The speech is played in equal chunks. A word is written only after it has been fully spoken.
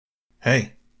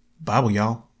Hey, Bible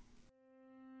y'all.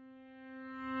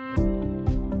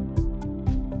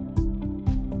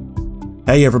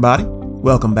 Hey everybody,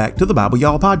 welcome back to the Bible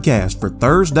Y'all podcast for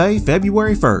Thursday,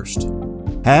 February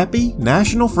 1st. Happy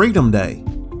National Freedom Day,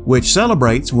 which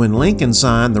celebrates when Lincoln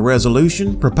signed the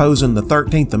resolution proposing the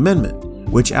 13th Amendment,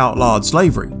 which outlawed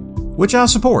slavery, which I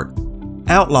support.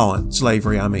 Outlawing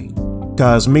slavery, I mean.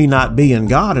 'Cause me not being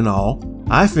God and all,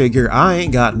 I figure I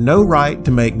ain't got no right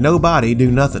to make nobody do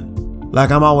nothing. Like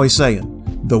I'm always saying,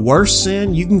 the worst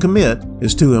sin you can commit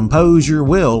is to impose your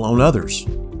will on others.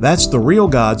 That's the real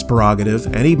God's prerogative,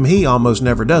 and even He almost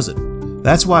never does it.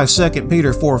 That's why 2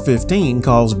 Peter 4:15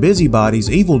 calls busybodies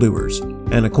evildoers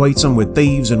and equates them with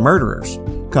thieves and murderers.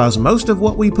 'Cause most of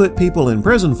what we put people in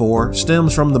prison for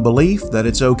stems from the belief that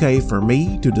it's okay for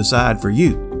me to decide for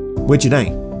you, which it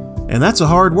ain't. And that's a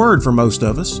hard word for most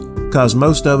of us, 'cause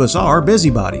most of us are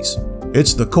busybodies.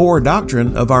 It's the core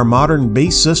doctrine of our modern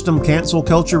beast system cancel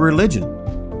culture religion.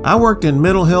 I worked in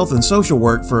mental health and social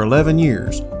work for 11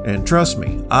 years, and trust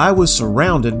me, I was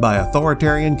surrounded by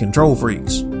authoritarian control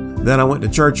freaks. Then I went to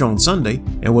church on Sunday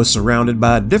and was surrounded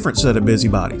by a different set of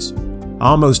busybodies.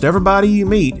 Almost everybody you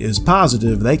meet is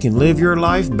positive they can live your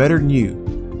life better than you.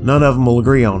 None of them will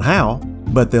agree on how,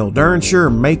 but they'll darn sure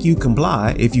make you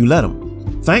comply if you let them.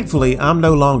 Thankfully, I'm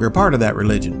no longer part of that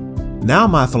religion. Now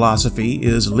my philosophy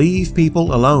is leave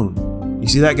people alone. You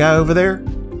see that guy over there?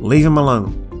 Leave him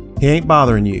alone. He ain't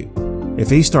bothering you. If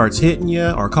he starts hitting you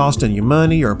or costing you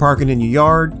money or parking in your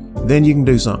yard, then you can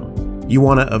do something. You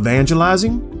want to evangelize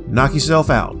him? Knock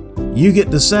yourself out. You get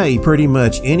to say pretty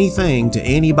much anything to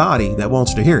anybody that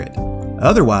wants to hear it.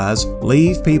 Otherwise,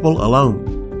 leave people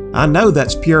alone. I know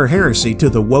that's pure heresy to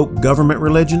the woke government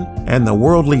religion and the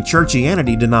worldly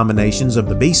churchianity denominations of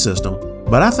the beast system,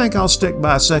 but I think I'll stick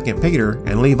by 2 Peter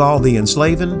and leave all the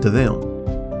enslaving to them.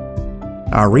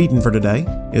 Our reading for today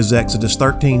is Exodus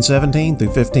 13:17 through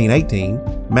 15:18,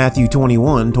 Matthew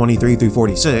 21:23 through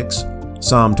 46,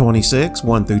 Psalm 26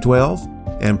 1 through 12,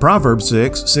 and Proverbs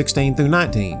 6:16 through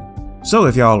 19. So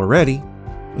if y'all are ready.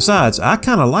 Besides, I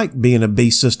kinda like being a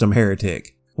beast system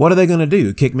heretic. What are they gonna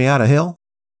do, kick me out of hell?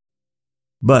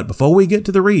 But before we get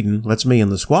to the reading, let's me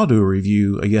and the squad do a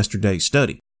review of yesterday's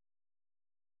study.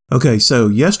 Okay, so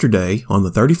yesterday, on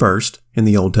the 31st, in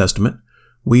the Old Testament,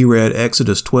 we read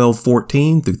Exodus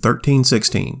 12:14 through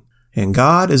 13:16, and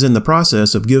God is in the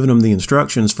process of giving them the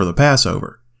instructions for the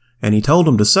Passover, and He told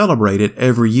them to celebrate it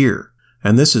every year,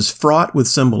 and this is fraught with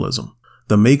symbolism.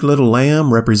 The meek little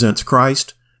lamb represents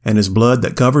Christ and His blood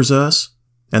that covers us,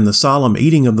 and the solemn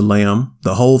eating of the lamb,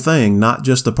 the whole thing, not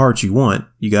just the parts you want.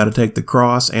 You got to take the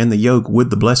cross and the yoke with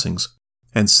the blessings.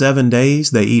 And 7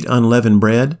 days they eat unleavened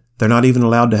bread. They're not even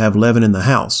allowed to have leaven in the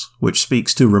house, which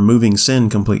speaks to removing sin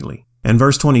completely. And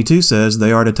verse 22 says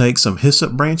they are to take some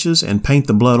hyssop branches and paint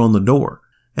the blood on the door.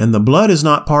 And the blood is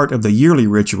not part of the yearly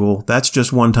ritual, that's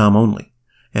just one time only.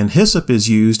 And hyssop is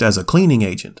used as a cleaning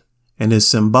agent and is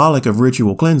symbolic of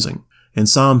ritual cleansing. In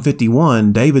Psalm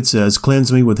 51, David says,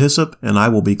 "Cleanse me with hyssop and I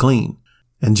will be clean."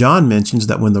 And John mentions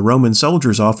that when the Roman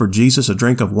soldiers offered Jesus a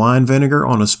drink of wine vinegar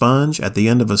on a sponge at the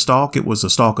end of a stalk, it was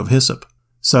a stalk of hyssop.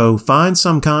 So find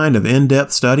some kind of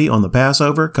in-depth study on the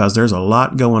Passover, cause there's a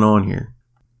lot going on here.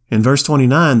 In verse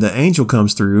 29, the angel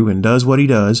comes through and does what he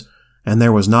does, and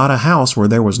there was not a house where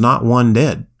there was not one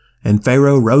dead. And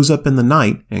Pharaoh rose up in the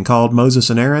night and called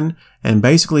Moses and Aaron, and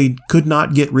basically could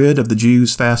not get rid of the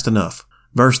Jews fast enough.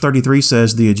 Verse 33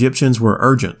 says the Egyptians were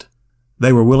urgent.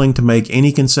 They were willing to make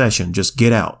any concession, just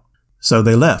get out. So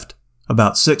they left.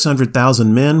 About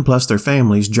 600,000 men plus their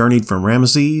families journeyed from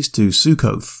Ramesses to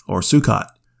Sukkoth, or Sukkot,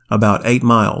 about 8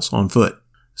 miles on foot.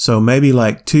 So maybe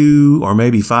like 2 or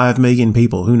maybe 5 million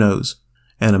people, who knows.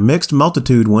 And a mixed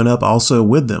multitude went up also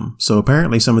with them, so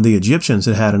apparently some of the Egyptians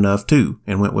had had enough too,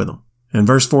 and went with them. In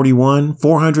verse 41,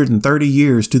 430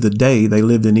 years to the day they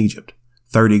lived in Egypt.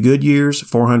 30 good years,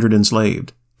 400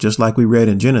 enslaved, just like we read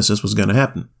in Genesis was going to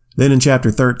happen. Then in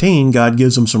chapter 13, God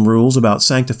gives them some rules about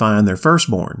sanctifying their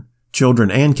firstborn,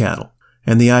 children and cattle.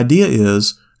 And the idea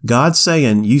is, God's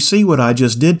saying, you see what I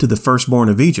just did to the firstborn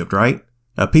of Egypt, right?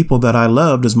 A people that I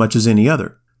loved as much as any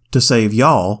other, to save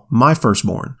y'all, my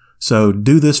firstborn. So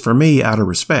do this for me out of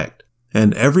respect.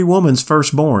 And every woman's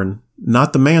firstborn,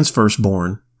 not the man's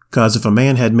firstborn, cause if a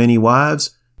man had many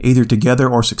wives, either together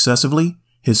or successively,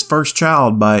 his first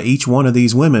child by each one of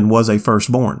these women was a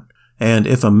firstborn. And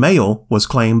if a male was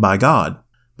claimed by God.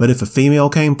 But if a female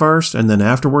came first and then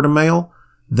afterward a male,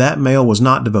 that male was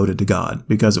not devoted to God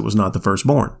because it was not the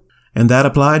firstborn. And that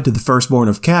applied to the firstborn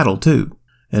of cattle too.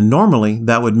 And normally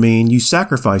that would mean you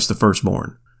sacrifice the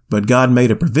firstborn. But God made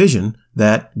a provision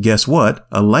that, guess what,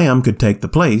 a lamb could take the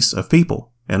place of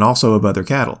people and also of other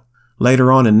cattle.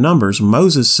 Later on in Numbers,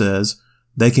 Moses says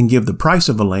they can give the price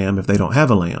of a lamb if they don't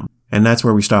have a lamb. And that's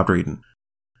where we stopped reading.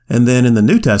 And then in the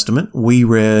New Testament, we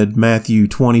read Matthew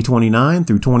 20:29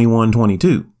 through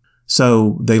 21:22.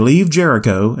 So they leave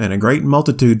Jericho, and a great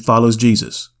multitude follows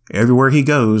Jesus. Everywhere he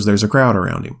goes, there's a crowd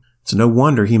around him. It's no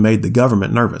wonder he made the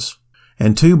government nervous.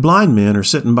 And 2 blind men are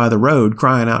sitting by the road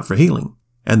crying out for healing.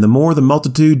 And the more the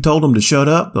multitude told them to shut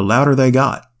up, the louder they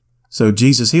got. So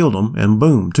Jesus healed them, and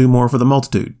boom, 2 more for the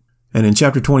multitude. And in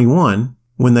chapter 21,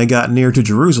 when they got near to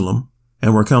Jerusalem,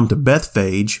 and were come to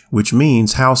Bethphage, which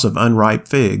means house of unripe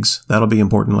figs, that'll be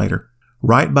important later,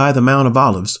 right by the Mount of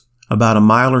Olives, about a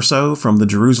mile or so from the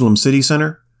Jerusalem city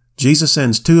center, Jesus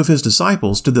sends 2 of his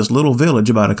disciples to this little village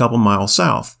about a couple miles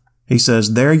south. He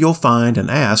says, there you'll find an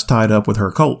ass tied up with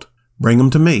her colt. Bring them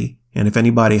to me, and if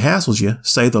anybody hassles you,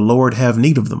 say the Lord have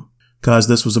need of them, because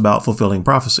this was about fulfilling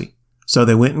prophecy. So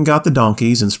they went and got the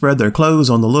donkeys and spread their clothes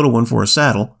on the little one for a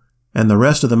saddle, and the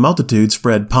rest of the multitude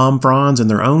spread palm fronds and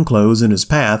their own clothes in his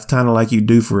path, kind of like you'd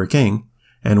do for a king,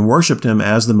 and worshipped him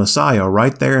as the Messiah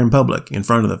right there in public, in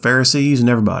front of the Pharisees and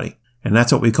everybody. And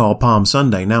that's what we call Palm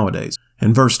Sunday nowadays.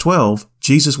 In verse 12,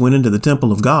 Jesus went into the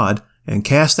temple of God and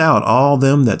cast out all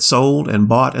them that sold and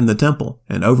bought in the temple,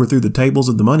 and overthrew the tables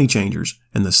of the money changers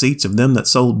and the seats of them that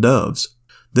sold doves.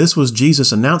 This was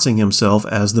Jesus announcing himself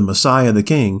as the Messiah the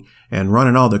King and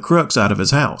running all the crooks out of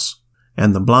his house.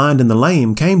 And the blind and the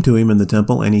lame came to him in the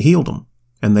temple, and he healed them.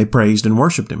 And they praised and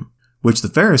worshipped him, which the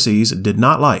Pharisees did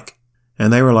not like.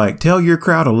 And they were like, tell your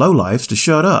crowd of lowlifes to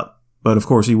shut up. But of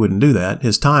course he wouldn't do that.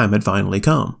 His time had finally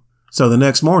come. So the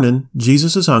next morning,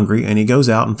 Jesus is hungry, and he goes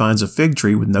out and finds a fig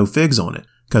tree with no figs on it.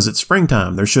 'Cause it's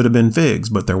springtime, there should have been figs,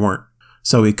 but there weren't.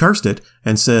 So he cursed it,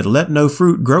 and said, let no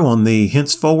fruit grow on thee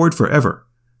henceforward forever.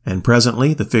 And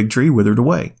presently the fig tree withered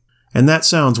away. And that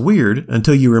sounds weird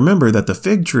until you remember that the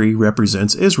fig tree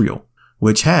represents Israel,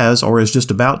 which has, or is just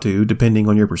about to, depending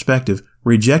on your perspective,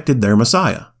 rejected their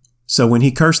Messiah. So when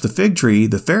he cursed the fig tree,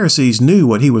 the Pharisees knew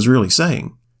what he was really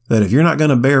saying, that if you're not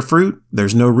going to bear fruit,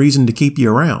 there's no reason to keep you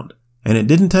around. And it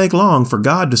didn't take long for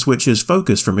God to switch his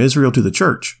focus from Israel to the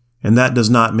church. And that does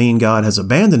not mean God has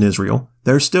abandoned Israel.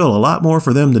 There's still a lot more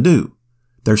for them to do.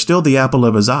 They're still the apple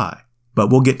of his eye,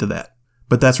 but we'll get to that.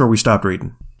 But that's where we stopped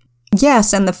reading.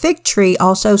 Yes, and the fig tree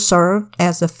also served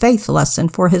as a faith lesson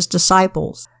for his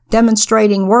disciples,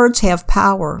 demonstrating words have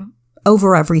power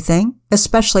over everything,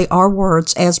 especially our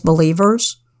words as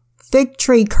believers. Fig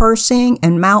tree cursing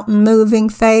and mountain moving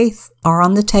faith are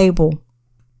on the table.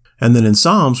 And then in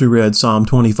Psalms, we read Psalm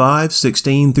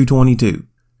 25:16 through 22.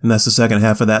 And that's the second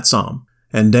half of that psalm.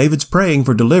 And David's praying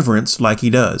for deliverance like he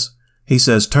does. He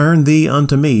says, turn thee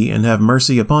unto me and have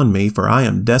mercy upon me, for I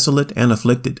am desolate and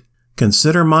afflicted.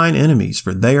 Consider mine enemies,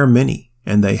 for they are many,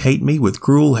 and they hate me with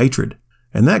cruel hatred.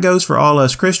 And that goes for all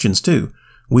us Christians too.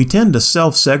 We tend to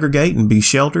self-segregate and be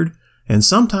sheltered, and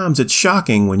sometimes it's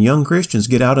shocking when young Christians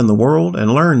get out in the world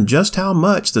and learn just how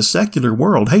much the secular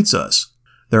world hates us.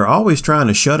 They're always trying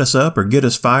to shut us up or get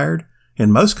us fired.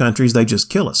 In most countries, they just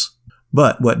kill us.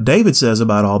 But what David says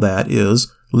about all that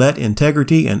is, let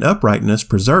integrity and uprightness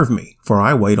preserve me, for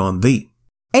I wait on thee.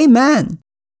 Amen.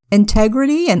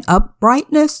 Integrity and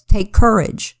uprightness take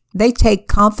courage. They take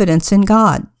confidence in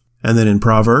God. And then in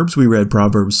Proverbs, we read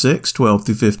Proverbs 6:12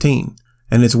 through 15.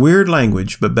 And it's weird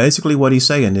language, but basically what he's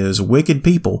saying is, wicked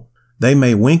people, they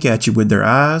may wink at you with their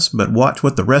eyes, but watch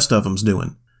what the rest of them's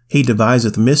doing. He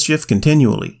deviseth mischief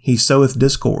continually. He soweth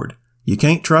discord. You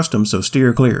can't trust him, so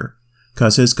steer clear.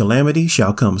 'Cause his calamity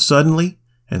shall come suddenly,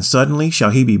 and suddenly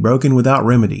shall he be broken without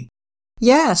remedy.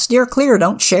 Yes, steer clear.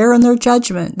 Don't share in their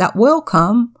judgment. That will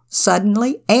come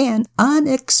suddenly and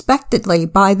unexpectedly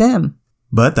by them.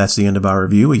 But that's the end of our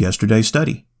review of yesterday's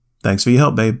study. Thanks for your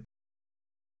help, babe.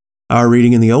 Our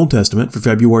reading in the Old Testament for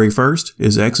February 1st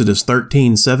is Exodus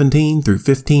 13:17 through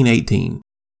 15:18.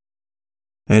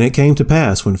 And it came to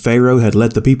pass when Pharaoh had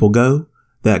let the people go,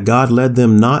 that God led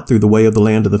them not through the way of the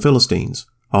land of the Philistines,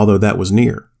 although that was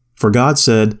near. For God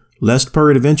said, lest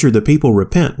peradventure the people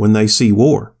repent when they see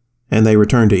war, and they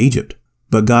return to Egypt.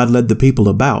 But God led the people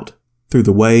about through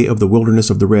the way of the wilderness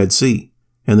of the Red Sea.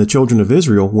 And the children of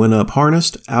Israel went up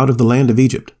harnessed out of the land of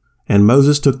Egypt. And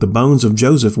Moses took the bones of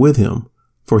Joseph with him,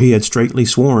 for he had straitly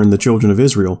sworn the children of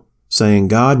Israel, saying,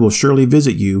 God will surely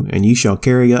visit you, and ye shall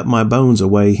carry up my bones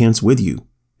away hence with you.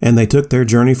 And they took their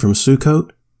journey from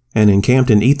Sukkot, and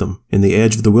encamped in Etham, in the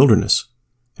edge of the wilderness.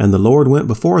 And the Lord went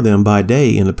before them by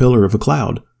day in a pillar of a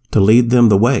cloud, to lead them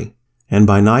the way, and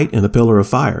by night in a pillar of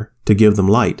fire, to give them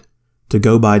light, to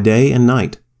go by day and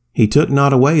night. He took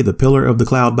not away the pillar of the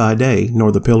cloud by day,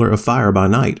 nor the pillar of fire by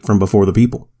night from before the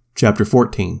people. Chapter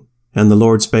 14. And the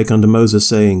Lord spake unto Moses,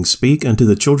 saying, Speak unto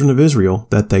the children of Israel,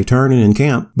 that they turn and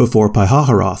encamp before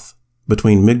Pihahiroth,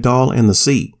 between Migdol and the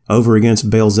sea, over against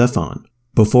Baal-zephon.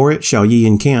 Before it shall ye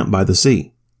encamp by the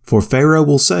sea. For Pharaoh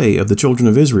will say of the children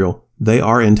of Israel, They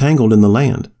are entangled in the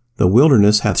land, the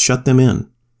wilderness hath shut them in.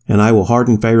 And I will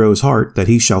harden Pharaoh's heart, that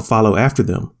he shall follow after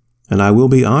them. And I will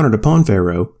be honored upon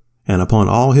Pharaoh, and upon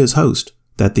all his host,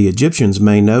 that the Egyptians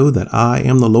may know that I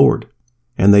am the Lord.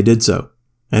 And they did so.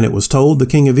 And it was told the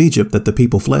king of Egypt that the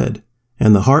people fled.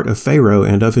 And the heart of Pharaoh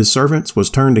and of his servants was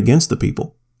turned against the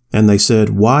people. And they said,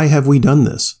 Why have we done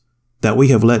this, that we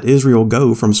have let Israel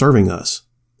go from serving us?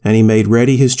 And he made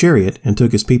ready his chariot, and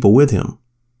took his people with him.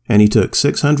 And he took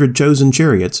 600 chosen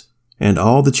chariots, and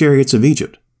all the chariots of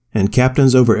Egypt, and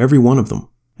captains over every one of them.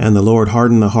 And the Lord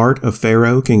hardened the heart of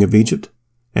Pharaoh king of Egypt,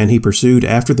 and he pursued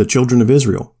after the children of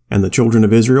Israel. And the children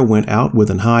of Israel went out with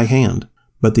an high hand.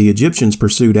 But the Egyptians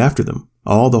pursued after them,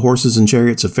 all the horses and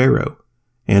chariots of Pharaoh,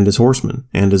 and his horsemen,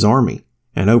 and his army,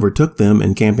 and overtook them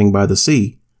encamping by the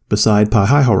sea, beside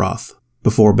Pihahiroth,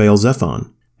 before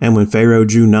Baal-zephon. And when Pharaoh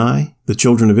drew nigh, the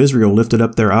children of Israel lifted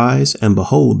up their eyes, and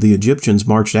behold, the Egyptians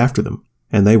marched after them.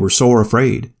 And they were sore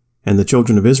afraid. And the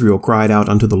children of Israel cried out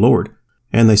unto the Lord.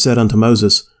 And they said unto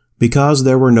Moses, Because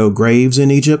there were no graves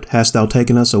in Egypt, hast thou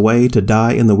taken us away to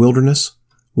die in the wilderness?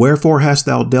 Wherefore hast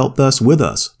thou dealt thus with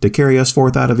us, to carry us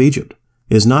forth out of Egypt?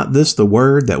 Is not this the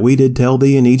word that we did tell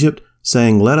thee in Egypt,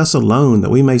 saying, Let us alone, that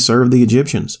we may serve the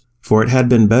Egyptians? For it had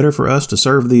been better for us to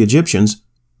serve the Egyptians,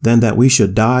 than that we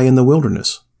should die in the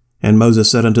wilderness. And Moses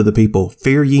said unto the people,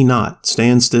 Fear ye not,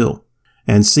 stand still,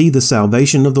 and see the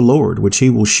salvation of the Lord, which he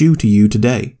will shew to you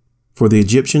today. For the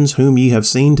Egyptians whom ye have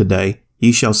seen today,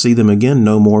 ye shall see them again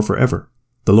no more forever.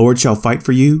 The Lord shall fight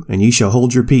for you, and ye shall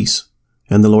hold your peace.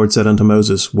 And the Lord said unto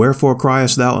Moses, Wherefore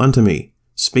criest thou unto me?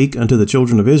 Speak unto the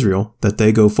children of Israel, that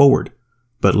they go forward.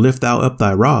 But lift thou up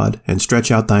thy rod, and stretch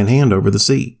out thine hand over the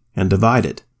sea, and divide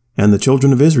it. And the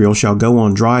children of Israel shall go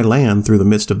on dry land through the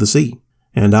midst of the sea.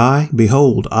 And I,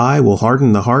 behold, I will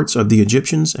harden the hearts of the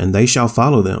Egyptians, and they shall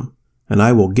follow them. And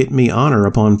I will get me honor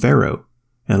upon Pharaoh,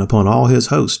 and upon all his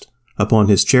host, upon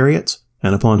his chariots,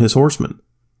 and upon his horsemen.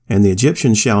 And the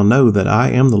Egyptians shall know that I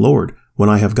am the Lord, when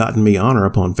I have gotten me honor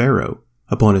upon Pharaoh,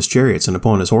 upon his chariots, and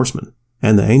upon his horsemen.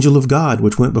 And the angel of God,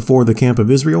 which went before the camp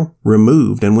of Israel,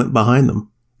 removed and went behind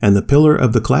them. And the pillar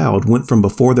of the cloud went from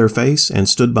before their face, and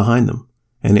stood behind them.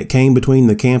 And it came between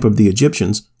the camp of the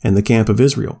Egyptians and the camp of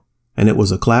Israel. And it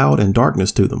was a cloud and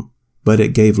darkness to them. But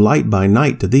it gave light by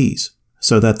night to these,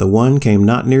 so that the one came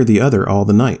not near the other all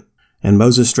the night. And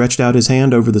Moses stretched out his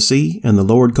hand over the sea, and the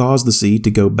Lord caused the sea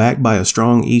to go back by a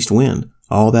strong east wind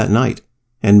all that night,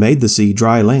 and made the sea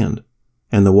dry land.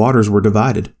 And the waters were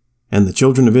divided. And the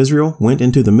children of Israel went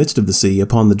into the midst of the sea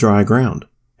upon the dry ground.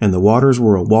 And the waters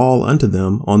were a wall unto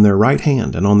them on their right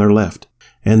hand and on their left.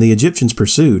 And the Egyptians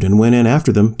pursued and went in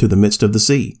after them to the midst of the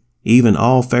sea, even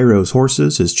all Pharaoh's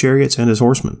horses, his chariots, and his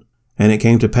horsemen. And it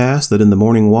came to pass that in the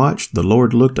morning watch the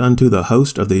Lord looked unto the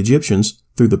host of the Egyptians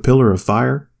through the pillar of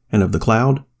fire and of the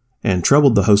cloud, and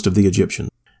troubled the host of the Egyptians,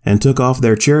 and took off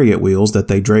their chariot wheels, that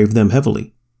they drave them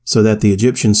heavily. So that the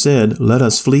Egyptians said, Let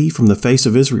us flee from the face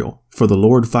of Israel, for the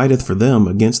Lord fighteth for them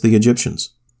against the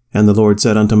Egyptians. And the Lord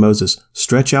said unto Moses,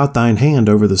 Stretch out thine hand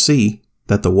over the sea,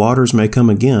 that the waters may come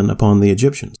again upon the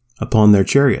Egyptians, upon their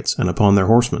chariots, and upon their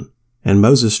horsemen. And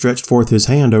Moses stretched forth his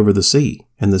hand over the sea,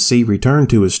 and the sea returned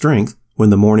to his strength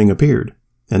when the morning appeared.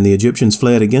 And the Egyptians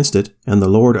fled against it, and the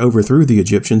Lord overthrew the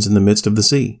Egyptians in the midst of the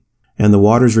sea. And the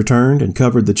waters returned and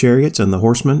covered the chariots and the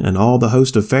horsemen and all the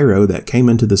host of Pharaoh that came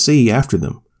into the sea after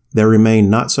them. There remained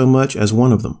not so much as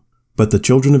one of them. But the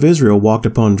children of Israel walked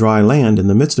upon dry land in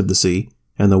the midst of the sea,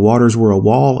 and the waters were a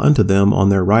wall unto them on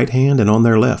their right hand and on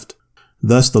their left.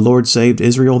 Thus the Lord saved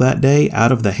Israel that day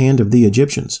out of the hand of the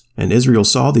Egyptians, and Israel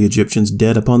saw the Egyptians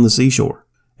dead upon the seashore.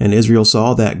 And Israel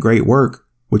saw that great work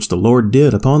which the Lord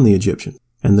did upon the Egyptians.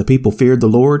 And the people feared the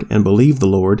Lord, and believed the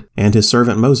Lord, and his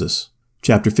servant Moses.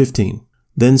 Chapter 15.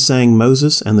 Then sang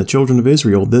Moses and the children of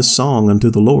Israel this song unto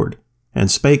the Lord, and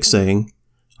spake, saying,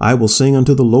 I will sing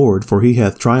unto the Lord, for he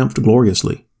hath triumphed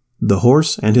gloriously. The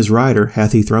horse and his rider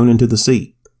hath he thrown into the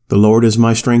sea. The Lord is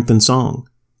my strength and song,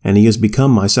 and he is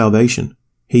become my salvation.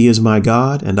 He is my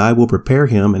God, and I will prepare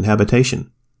him an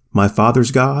habitation. My father's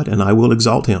God, and I will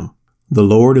exalt him. The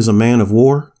Lord is a man of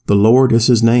war, the Lord is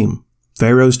his name.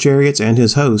 Pharaoh's chariots and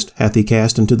his host hath he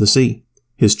cast into the sea.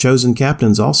 His chosen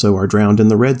captains also are drowned in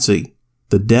the Red Sea.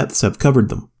 The depths have covered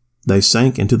them. They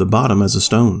sank into the bottom as a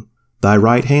stone. Thy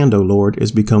right hand, O Lord,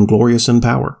 is become glorious in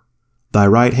power. Thy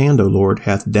right hand, O Lord,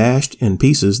 hath dashed in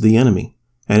pieces the enemy.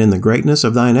 And in the greatness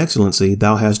of thine excellency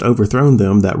thou hast overthrown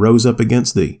them that rose up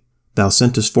against thee. Thou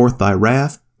sentest forth thy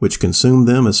wrath which consumed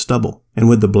them as stubble. And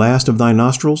with the blast of thy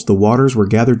nostrils the waters were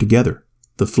gathered together.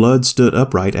 The flood stood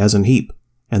upright as an heap,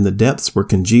 and the depths were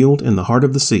congealed in the heart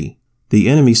of the sea. The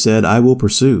enemy said, I will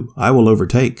pursue, I will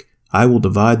overtake, I will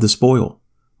divide the spoil.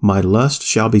 My lust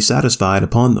shall be satisfied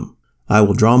upon them. I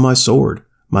will draw my sword,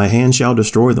 my hand shall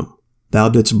destroy them. Thou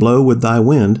didst blow with thy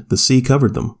wind, the sea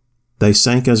covered them. They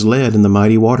sank as lead in the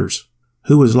mighty waters.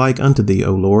 Who is like unto thee,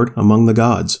 O Lord, among the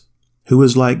gods? Who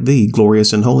is like thee,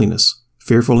 glorious in holiness,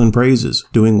 fearful in praises,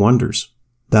 doing wonders?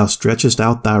 Thou stretchest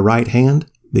out thy right hand,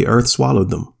 the earth swallowed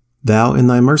them. Thou in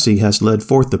thy mercy hast led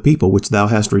forth the people which thou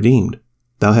hast redeemed.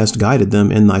 Thou hast guided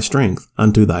them in thy strength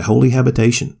unto thy holy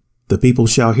habitation. The people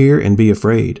shall hear and be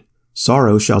afraid.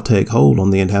 Sorrow shall take hold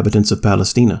on the inhabitants of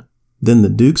Palestina. Then the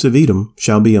dukes of Edom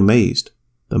shall be amazed.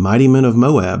 The mighty men of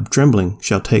Moab, trembling,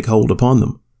 shall take hold upon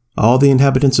them. All the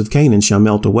inhabitants of Canaan shall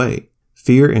melt away.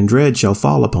 Fear and dread shall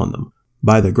fall upon them.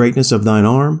 By the greatness of thine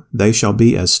arm they shall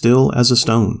be as still as a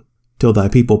stone, till thy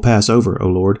people pass over, O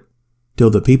Lord, till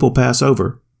the people pass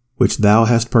over, which thou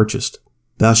hast purchased.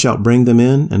 Thou shalt bring them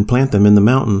in and plant them in the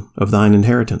mountain of thine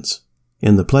inheritance,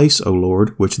 in the place, O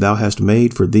Lord, which thou hast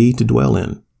made for thee to dwell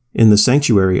in the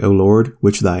sanctuary, O Lord,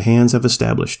 which thy hands have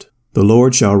established. The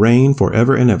Lord shall reign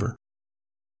forever and ever.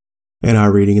 And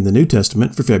our reading in the New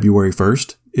Testament for February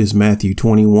 1st is Matthew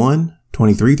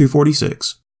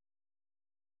 21:23-46.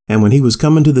 And when he was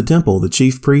come into the temple, the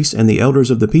chief priests and the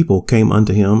elders of the people came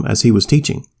unto him as he was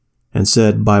teaching, and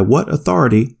said, By what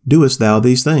authority doest thou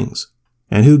these things?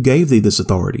 And who gave thee this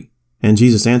authority? And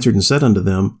Jesus answered and said unto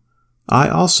them, I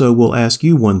also will ask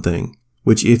you one thing,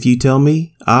 which if ye tell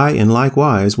me, I in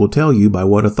likewise will tell you by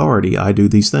what authority I do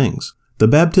these things. The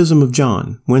baptism of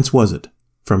John, whence was it?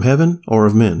 From heaven or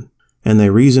of men? And they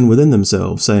reasoned within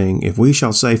themselves, saying, If we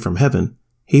shall say from heaven,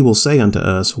 he will say unto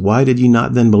us, Why did ye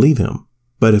not then believe him?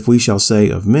 But if we shall say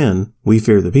of men, we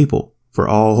fear the people, for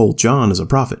all hold John as a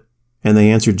prophet. And they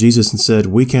answered Jesus and said,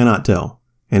 We cannot tell.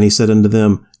 And he said unto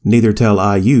them, Neither tell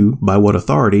I you by what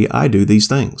authority I do these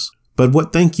things. But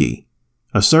what think ye?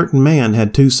 A certain man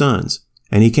had 2 sons,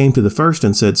 and he came to the first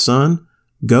and said, Son,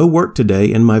 go work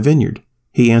today in my vineyard.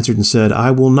 He answered and said,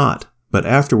 I will not. But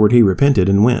afterward he repented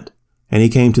and went. And he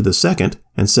came to the second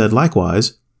and said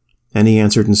likewise. And he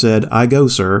answered and said, I go,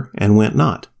 sir, and went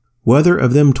not. Whether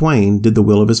of them twain did the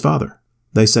will of his father?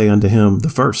 They say unto him, The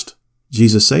first.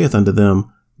 Jesus saith unto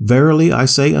them, Verily I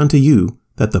say unto you,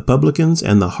 that the publicans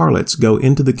and the harlots go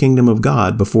into the kingdom of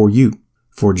God before you.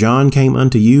 For John came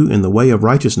unto you in the way of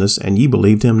righteousness, and ye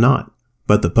believed him not.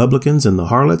 But the publicans and the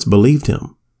harlots believed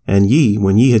him. And ye,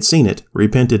 when ye had seen it,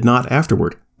 repented not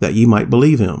afterward, that ye might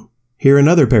believe him. Hear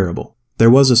another parable. There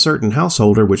was a certain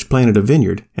householder which planted a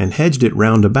vineyard, and hedged it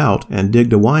round about, and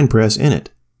digged a winepress in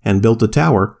it, and built a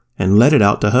tower, and let it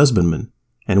out to husbandmen,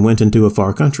 and went into a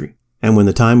far country. And when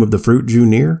the time of the fruit drew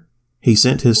near, he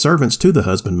sent his servants to the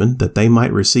husbandmen, that they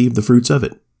might receive the fruits of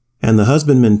it. And the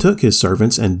husbandmen took his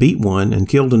servants, and beat one, and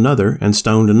killed another, and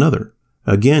stoned another.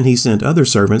 Again he sent other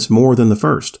servants more than the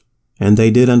first, and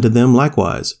they did unto them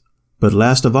likewise. But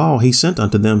last of all he sent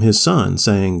unto them his son,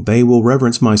 saying, They will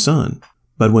reverence my son.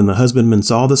 But when the husbandmen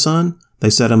saw the son,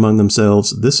 they said among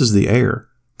themselves, This is the heir.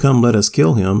 Come, let us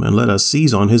kill him, and let us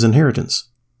seize on his inheritance.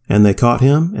 And they caught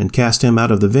him, and cast him out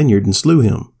of the vineyard, and slew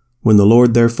him. When the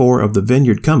Lord therefore of the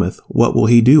vineyard cometh, what will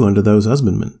he do unto those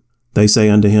husbandmen? They say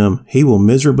unto him, He will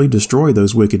miserably destroy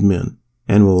those wicked men,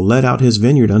 and will let out his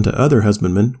vineyard unto other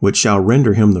husbandmen, which shall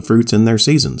render him the fruits in their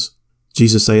seasons.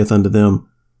 Jesus saith unto them,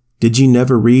 Did ye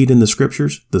never read in the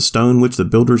Scriptures, the stone which the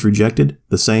builders rejected,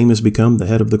 the same is become the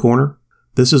head of the corner?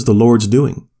 This is the Lord's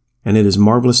doing, and it is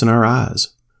marvelous in our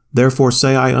eyes. Therefore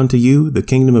say I unto you, the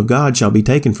kingdom of God shall be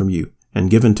taken from you, and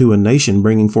given to a nation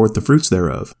bringing forth the fruits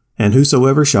thereof. And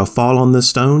whosoever shall fall on this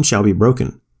stone shall be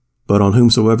broken, but on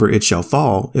whomsoever it shall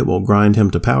fall, it will grind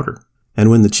him to powder. And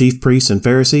when the chief priests and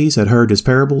Pharisees had heard his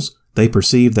parables, they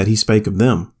perceived that he spake of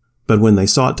them. But when they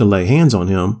sought to lay hands on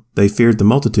him, they feared the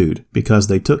multitude, because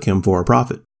they took him for a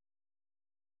prophet.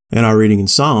 And our reading in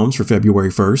Psalms for February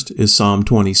 1st is Psalm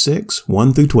 26,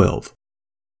 1-12.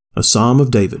 A Psalm of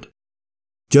David.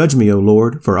 Judge me, O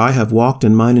Lord, for I have walked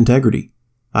in mine integrity.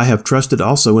 I have trusted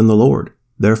also in the Lord.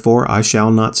 Therefore I shall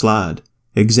not slide.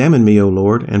 Examine me, O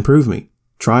Lord, and prove me.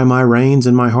 Try my reins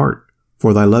and my heart,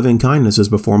 for thy loving kindness is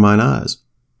before mine eyes,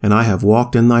 and I have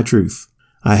walked in thy truth.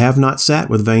 I have not sat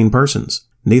with vain persons,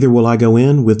 neither will I go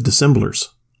in with dissemblers.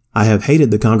 I have hated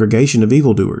the congregation of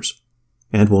evildoers,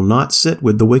 and will not sit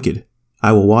with the wicked.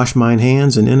 I will wash mine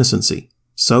hands in innocency.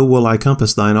 So will I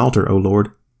compass thine altar, O Lord,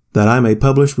 that I may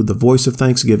publish with the voice of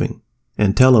thanksgiving,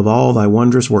 and tell of all thy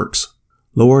wondrous works.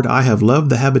 Lord, I have loved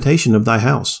the habitation of thy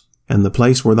house, and the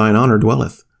place where thine honor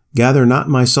dwelleth. Gather not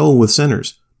my soul with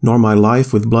sinners, nor my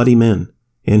life with bloody men,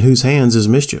 in whose hands is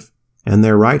mischief, and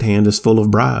their right hand is full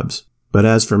of bribes. But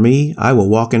as for me, I will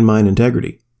walk in mine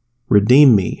integrity.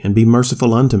 Redeem me, and be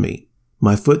merciful unto me.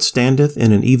 My foot standeth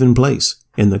in an even place.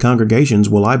 In the congregations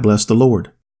will I bless the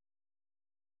Lord.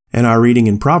 And our reading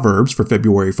in Proverbs for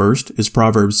February 1st is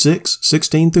Proverbs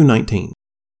 6:16-19.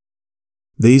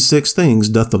 These 6 things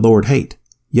doth the Lord hate,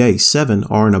 yea, 7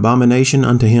 are an abomination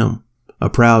unto him: a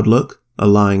proud look, a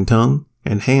lying tongue,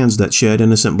 and hands that shed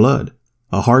innocent blood,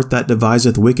 a heart that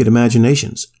deviseth wicked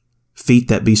imaginations, feet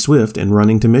that be swift in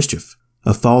running to mischief,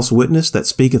 a false witness that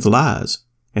speaketh lies,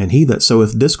 and he that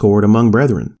soweth discord among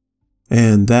brethren.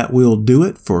 And that will do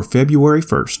it for February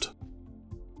 1st.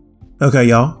 Okay,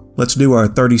 y'all, let's do our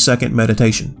 30-second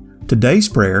meditation. Today's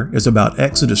prayer is about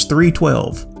Exodus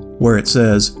 3:12, where it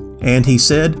says, "And he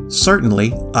said,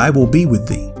 Certainly I will be with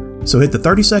thee." So hit the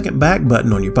 30-second back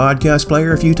button on your podcast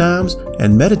player a few times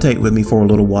and meditate with me for a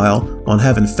little while on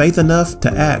having faith enough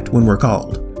to act when we're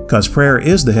called, because prayer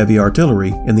is the heavy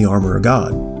artillery in the armor of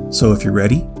God. So if you're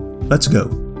ready, let's go.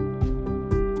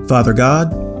 Father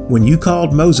God, when you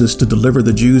called Moses to deliver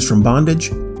the Jews from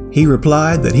bondage, he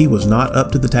replied that he was not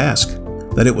up to the task,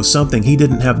 that it was something he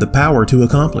didn't have the power to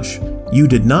accomplish. You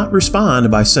did not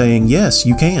respond by saying, "Yes,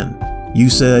 you can." You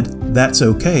said, "That's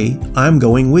okay, I'm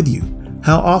going with you."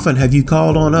 How often have you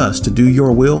called on us to do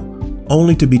your will,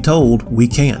 only to be told we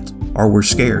can't, or we're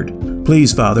scared?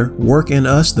 Please, Father, work in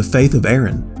us the faith of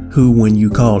Aaron, who, when you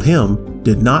called him,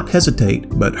 did not hesitate,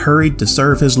 but hurried to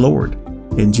serve his Lord.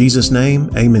 In Jesus' name,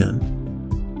 amen.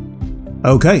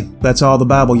 Okay, that's all the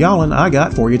Bible yawling I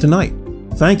got for you tonight.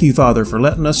 Thank you, Father, for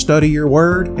letting us study your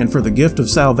word and for the gift of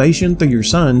salvation through your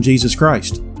Son, Jesus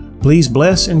Christ. Please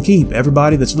bless and keep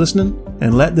everybody that's listening,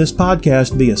 and let this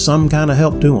podcast be some kind of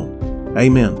help to them.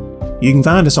 Amen. You can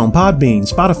find us on Podbean,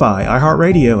 Spotify,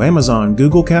 iHeartRadio, Amazon,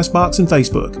 Google, CastBox, and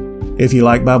Facebook. If you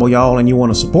like Bible Y'all and you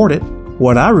want to support it,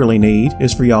 what I really need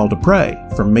is for y'all to pray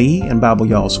for me and Bible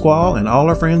Y'all Squaw and all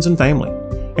our friends and family.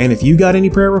 And if you got any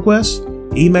prayer requests,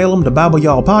 email them to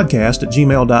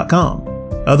BibleYallPodcast@gmail.com.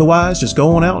 Otherwise, just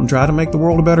go on out and try to make the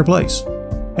world a better place.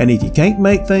 And if you can't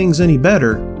make things any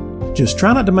better, just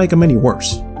try not to make them any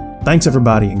worse. Thanks,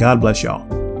 everybody, and God bless y'all.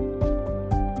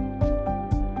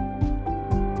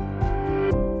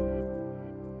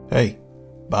 Hey,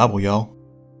 Bible y'all.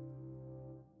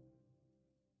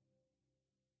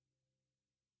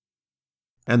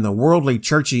 And the worldly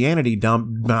churchianity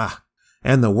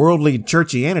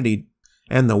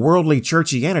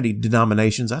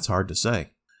denominations, that's hard to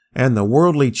say. And the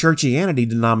worldly churchianity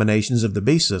denominations of the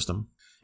beast system